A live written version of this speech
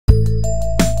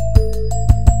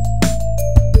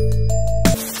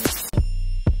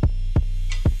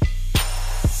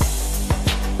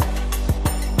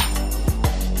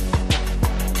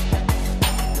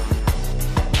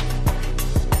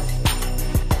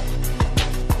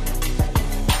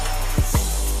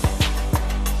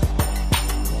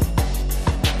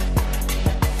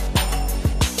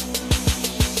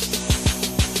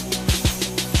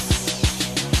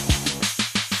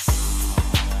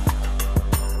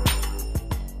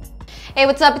Hey,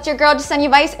 what's up? It's your girl, Jessenia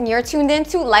Vice, and you're tuned in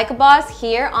to Like a Boss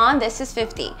here on This Is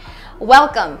 50.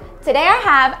 Welcome. Today I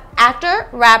have actor,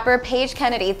 rapper Paige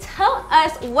Kennedy. Tell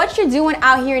us what you're doing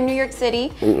out here in New York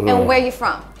City and where you're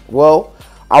from. Well,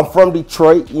 I'm from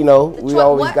Detroit, we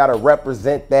always got to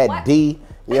represent that D.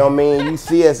 You know what I mean? You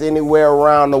see us anywhere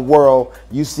around the world,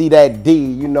 you see that D,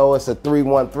 you know it's a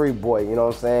 313 boy, you know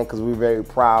what I'm saying? Because we're very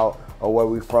proud of where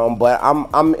we're from. But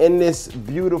I'm in this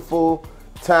beautiful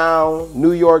town,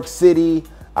 New York City.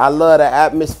 I love the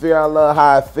atmosphere. I love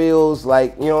how it feels.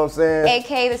 Like, you know what I'm saying?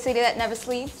 AKA the city that never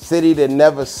sleeps. City that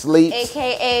never sleeps.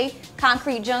 AKA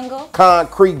concrete jungle.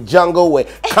 Concrete jungle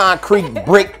with concrete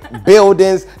brick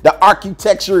buildings. The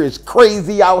architecture is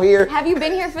crazy out here. Have you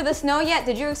been here for the snow yet?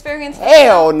 Did you experience the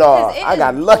Hell snow? no. I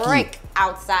got lucky. Brick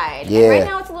outside. Yeah. And right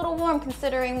now it's a little warm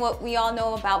considering what we all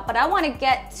know about, but I want to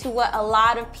get to what a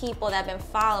lot of people that have been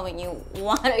following you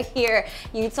want to hear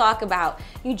you talk about.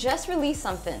 You just released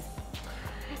something.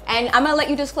 And I'm gonna let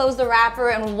you disclose the rapper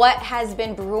and what has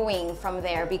been brewing from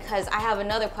there, because I have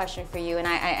another question for you, and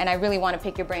I really want to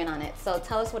pick your brain on it. So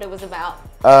tell us what it was about.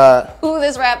 Who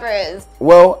this rapper is.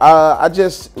 Well, I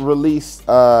just released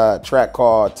a track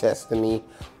called "Testing Me,"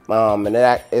 and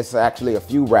it's actually a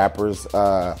few rappers.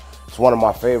 It's one of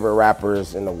my favorite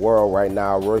rappers in the world right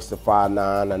now, Royce the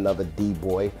 5'9", another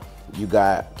D-boy. You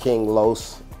got King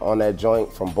Los on that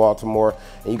joint from Baltimore,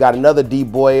 and you got another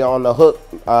D-boy on the hook,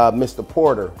 Mr.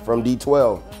 Porter from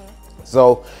D12.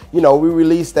 So, we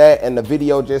released that, and the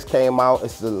video just came out.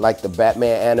 It's like the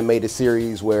Batman animated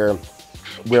series where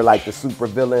we're like the super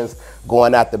villains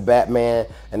going after Batman,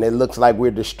 and it looks like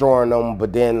we're destroying them,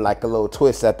 but then like a little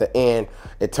twist at the end,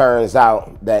 it turns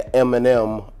out that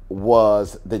Eminem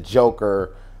was the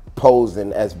Joker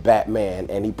posing as Batman,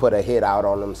 and he put a hit out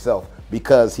on himself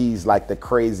because he's like the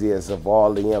craziest of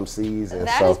all the MCs. And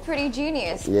that is pretty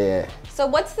genius. Yeah. So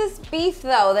what's this beef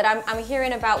though that I'm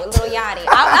hearing about with Lil Yachty?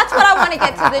 That's what I want to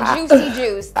get to, the juicy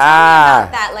juice. Tell me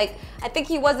about that. Like, I think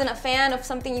he wasn't a fan of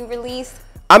something you released.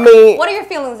 I mean, what are your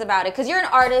feelings about it? Because you're an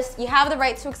artist, you have the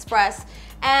right to express,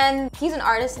 and he's an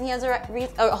artist and he has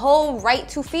a whole right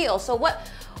to feel. So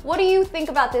what do you think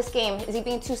about this game? Is he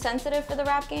being too sensitive for the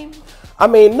rap game? I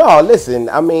mean, no, listen,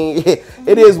 I mean,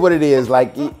 it is what it is.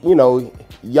 Like, young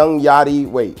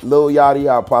Yachty, Lil Yachty,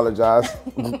 I apologize,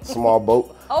 small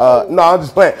boat. Oh. No, I'm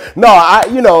just playing. No,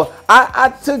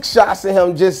 I took shots at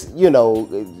him just,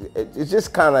 it's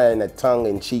just kind of in a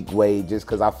tongue-in-cheek way, just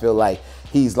because I feel like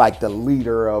he's like the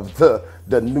leader of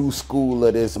the new school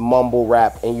of this mumble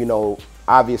rap. And,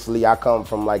 obviously I come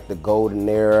from like the golden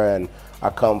era, and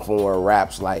I come from where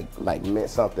raps like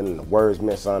meant something, and the words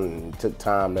meant something, and it took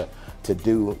time to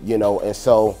do, and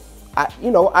so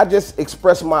I just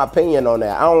express my opinion on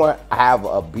that. I don't have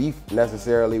a beef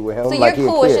necessarily with him. So like you're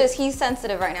cool, it's just he's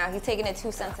sensitive right now. He's taking it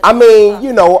too sensitive. I mean,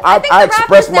 I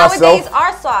express myself. Nowadays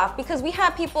are soft, because we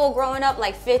have people growing up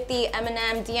like 50,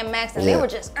 Eminem, DMX, and they were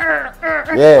just yeah.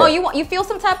 Oh, you feel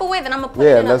some type of way? Then I'm gonna put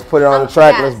it in. Let's put it on the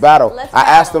track. Let's battle. I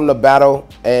asked him to battle,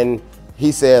 and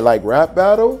he said like rap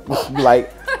battle,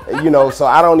 like. So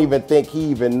I don't even think he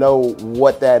even know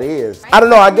what that is. I don't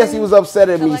know. I guess he was upset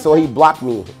at me, so he blocked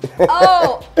me.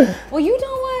 Oh, well, you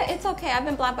know what? It's okay. I've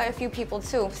been blocked by a few people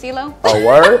too. CeeLo? A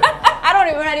word?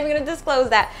 We're not even gonna disclose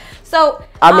that. So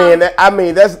I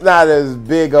mean, that's not as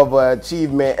big of an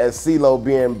achievement as CeeLo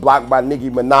being blocked by Nicki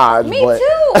Minaj. Me too.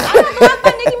 I got blocked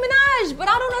by Nicki Minaj, but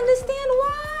I don't understand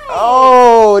why.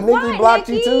 Oh, Nicki blocked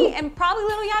you too? And probably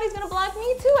Lil Yachty's gonna block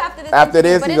me too after this. After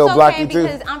this, he's gonna block you too.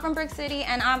 Because I'm from Brick City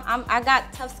and I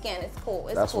got tough skin. It's cool.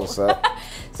 That's cool. What's up.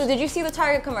 So did you see the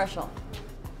Target commercial?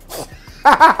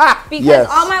 Because yes.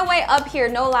 On my way up here,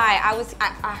 no lie,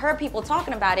 I heard people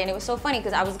talking about it, and it was so funny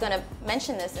because I was gonna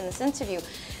mention this in this interview.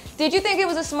 Did you think it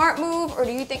was a smart move, or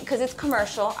do you think, because it's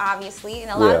commercial, obviously,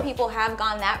 and a lot of people have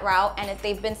gone that route and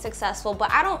they've been successful, but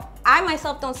I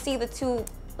myself don't see the two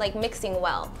like mixing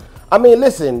well. I mean,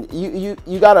 listen,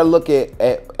 you gotta look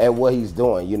at what he's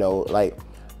doing, like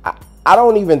I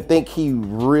don't even think he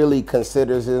really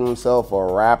considers himself a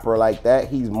rapper like that.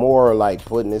 He's more like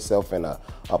putting himself in a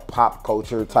pop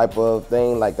culture type of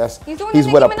thing. Like he's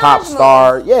with a pop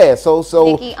star. Yeah, so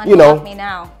Nicki, unblock me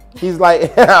now. He's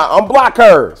like, unblock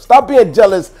her. Stop being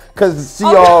jealous because she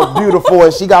all beautiful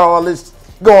and she got all this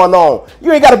going on.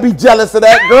 You ain't got to be jealous of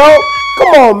that, girl.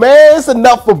 Come on, man. It's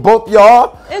enough for both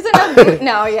y'all. It's enough.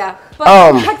 No, yeah.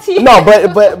 But back to you. No,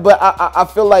 but I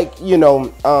feel like,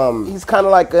 he's kind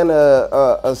of like in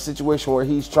a situation where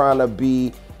he's trying to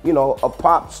be, a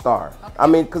pop star. Okay. I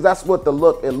mean, because that's what it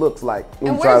looks like.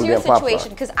 And where's your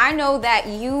situation? Because I know that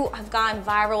you have gone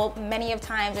viral many of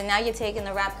times, and now you're taking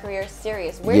the rap career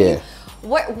serious.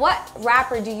 What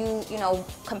rapper do you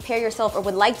compare yourself or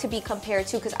would like to be compared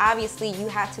to? Because obviously you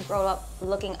had to grow up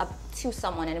looking up to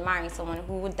someone and admiring someone.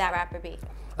 Who would that rapper be?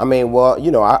 I mean, well,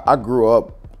 I grew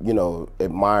up,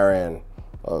 admiring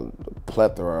a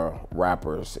plethora of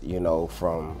rappers,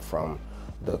 from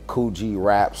the Coogee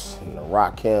raps and the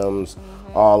Rakims,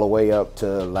 all the way up to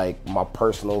like my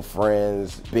personal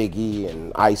friends, Biggie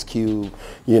and Ice Cube.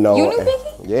 You knew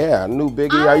Biggie? Yeah, I knew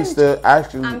Biggie. I used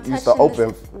to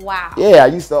open. Wow. Yeah, I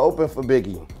used to open for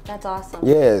Biggie. That's awesome.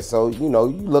 Yeah, so you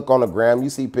look on the gram, you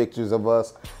see pictures of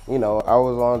us. I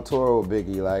was on tour with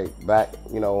Biggie like back,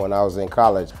 when I was in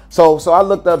college. So I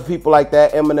looked up people like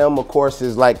that. Eminem, of course,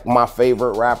 is like my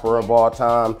favorite rapper of all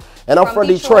time, and I'm from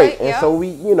Detroit, and so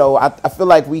we, I feel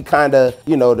like we kind of,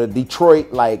 the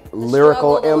Detroit like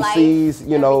lyrical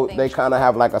MCs, they kind of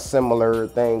have like a similar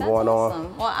thing going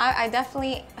on. Well, I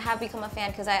definitely have become a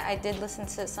fan because I did listen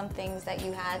to some things that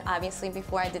you had, obviously,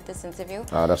 before I did this interview.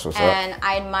 Oh, that's what's up. And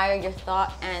I admire your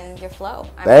thought and your flow.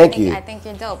 Thank you. I think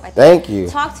you're dope. Thank you.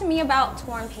 Talk to me about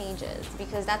Torn Pages,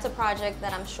 because that's a project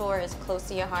that I'm sure is close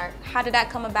to your heart. How did that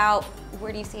come about?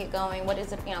 Where do you see it going? What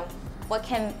is it, what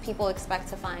can people expect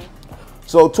to find?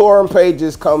 So Torn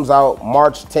Pages comes out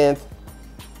March 10th.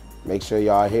 Make sure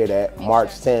y'all hear that. March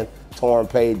 10th, Torn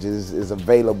Pages is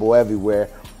available everywhere.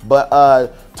 But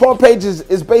Torn Pages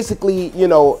is basically,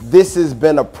 this has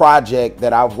been a project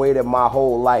that I've waited my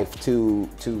whole life to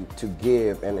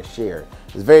give and to share.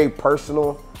 It's very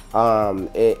personal.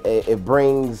 It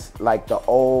brings like the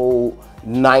old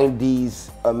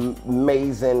 90s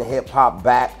amazing hip hop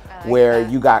back, where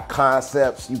you got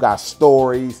concepts, you got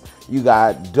stories, you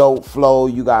got dope flow,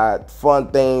 you got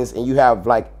fun things, and you have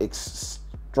like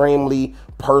extremely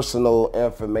personal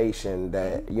information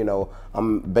that,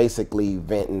 I'm basically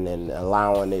venting and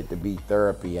allowing it to be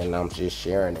therapy, and I'm just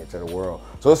sharing it to the world.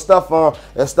 So it's stuff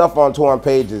on Torn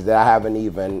Pages that I haven't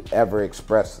even ever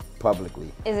expressed publicly.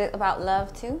 Is it about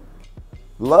love too?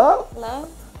 Love?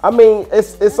 Love? I mean,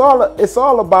 it's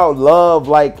all about love,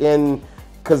 like,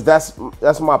 cause that's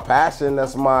my passion.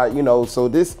 That's my, so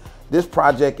this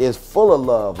project is full of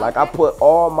love. Like, I put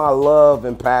all my love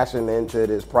and passion into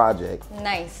this project.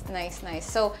 Nice.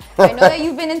 So I know that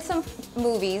you've been in some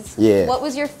movies. Yeah. What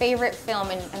was your favorite film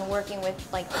and working with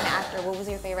like an actor? What was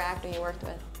your favorite actor you worked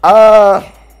with?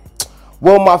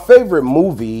 Well, my favorite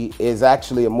movie is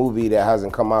actually a movie that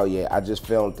hasn't come out yet. I just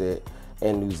filmed it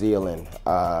in New Zealand.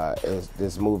 It's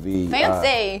this movie.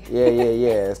 Fancy.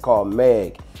 Yeah. It's called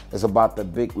Meg. It's about the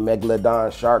big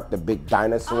megalodon shark, the big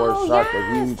dinosaur shark, the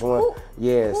huge one.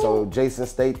 Yeah, so Jason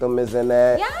Statham is in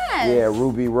that. Yes. Yeah,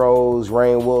 Ruby Rose,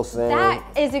 Rainn Wilson. That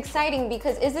is exciting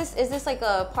because is this like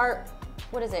a part?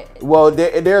 What is it? Well,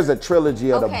 there's a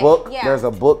trilogy of the book. Yeah. There's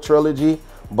a book trilogy,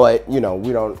 but we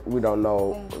don't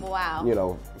know.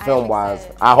 Wow. Film wise,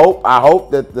 I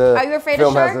hope that the Are you afraid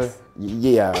film of sharks?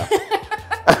 Yeah.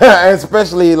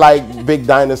 Especially like big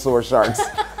dinosaur sharks.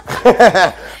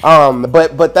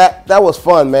 But that was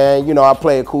fun, man. I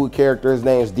play a cool character. His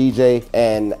name's DJ,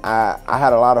 and I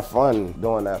had a lot of fun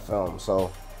doing that film.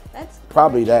 So that's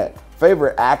probably that.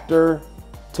 Favorite actor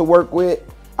to work with,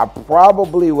 I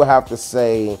probably would have to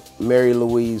say Mary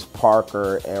Louise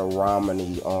Parker and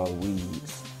Romany on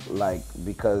Weeds, like,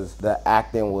 because the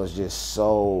acting was just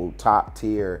so top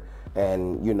tier.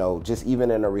 And just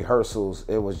even in the rehearsals,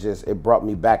 it brought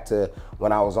me back to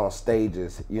when I was on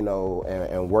stages,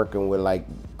 and working with like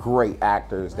great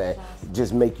actors that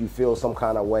just make you feel some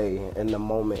kind of way in the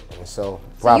moment. And so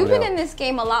you've been in this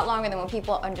game a lot longer than what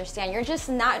people understand. You're just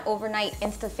not an overnight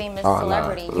insta famous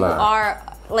celebrity. Nah. You are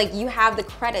like, you have the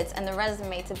credits and the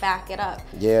resume to back it up.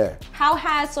 Yeah. How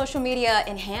has social media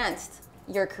enhanced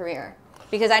your career?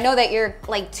 Because I know that you're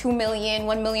like 2 million,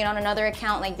 1 million on another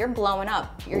account. Like, you're blowing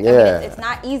up. I mean, it's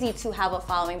not easy to have a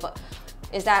following, but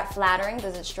is that flattering?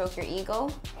 Does it stroke your ego?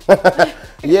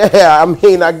 Yeah, I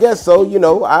mean, I guess so.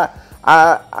 I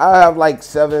have like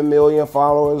 7 million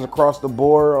followers across the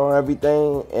board on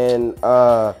everything, and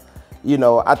I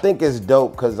think it's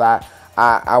dope because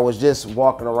I was just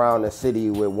walking around the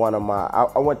city with one of my.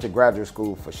 I went to graduate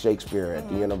school for Shakespeare at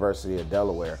the University of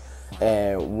Delaware.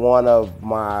 And one of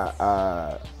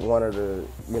the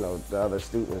the other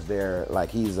students there, like,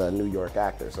 he's a New York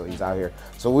actor, so he's out here.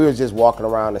 So we were just walking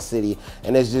around the city,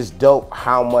 and it's just dope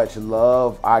how much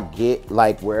love I get,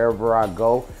 like, wherever I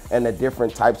go, and the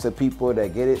different types of people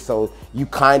that get it. So you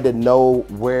kind of know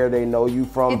where they know you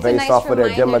from based off of their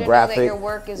demographic. That your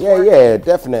work is yeah,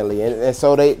 definitely. And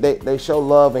so they show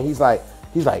love, and he's like,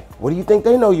 what do you think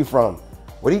they know you from?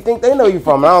 Where do you think they know you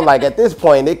from? And I'm like, at this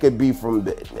point, it could be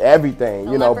from everything,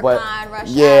 The you know. But Rush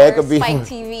yeah, Hour, it could be Spike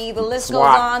TV. The list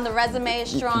SWAT, goes on. The resume is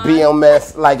strong.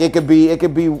 BMS, like it could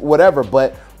be whatever.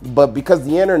 But because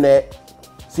the internet,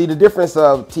 see the difference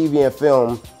of TV and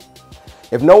film.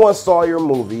 If no one saw your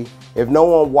movie, if no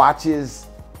one watches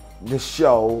the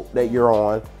show that you're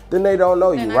on, then they don't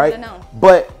know you, right?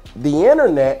 But the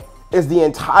internet is the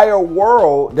entire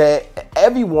world that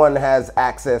everyone has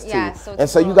access to. Yeah, so and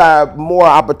so you got more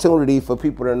opportunity for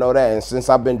people to know that. And since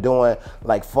I've been doing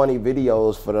like funny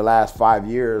videos for the last 5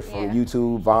 years from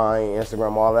YouTube, Vine,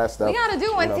 Instagram, all that stuff. We gotta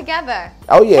do one together.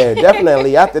 Oh yeah,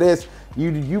 definitely. After this,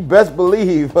 you best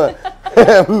believe me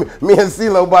and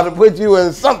CeeLo about to put you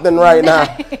in something right now.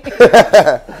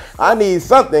 I need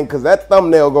something because that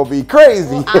thumbnail gonna be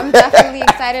crazy. Well, I'm definitely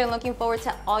excited and looking forward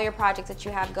to all your projects that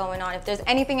you have going on. If there's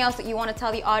anything else that you want to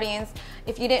tell the audience,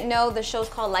 if you didn't know, the show's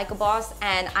called Like a Boss,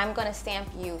 and I'm gonna stamp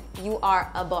you. You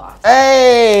are a boss.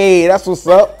 Hey, that's what's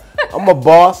up. I'm a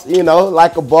boss, you know,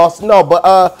 like a boss. No, but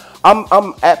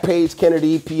I'm at Paige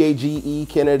Kennedy, Page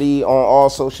Kennedy on all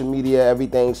social media,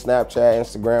 everything, Snapchat,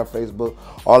 Instagram, Facebook,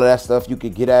 all of that stuff. You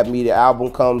could get at me. The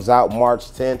album comes out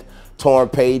March 10th. Torn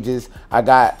Pages. I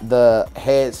got the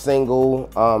head single,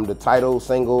 the title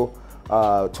single,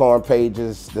 Torn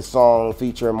Pages, the song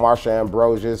featuring Marsha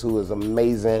Ambrosius, who is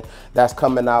amazing. That's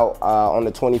coming out on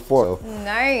the 24th.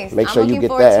 Nice. Make sure you get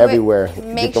that everywhere.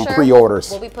 Get them pre-orders.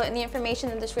 We'll be putting the information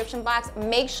in the description box.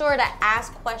 Make sure to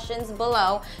ask questions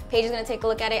below. Paige is going to take a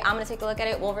look at it. I'm going to take a look at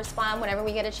it. We'll respond whenever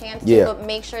we get a chance to. But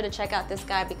make sure to check out this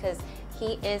guy because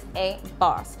he is a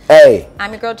boss. Hey. I'm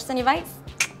your girl, Jessenia Vice.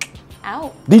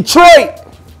 Out. Detroit!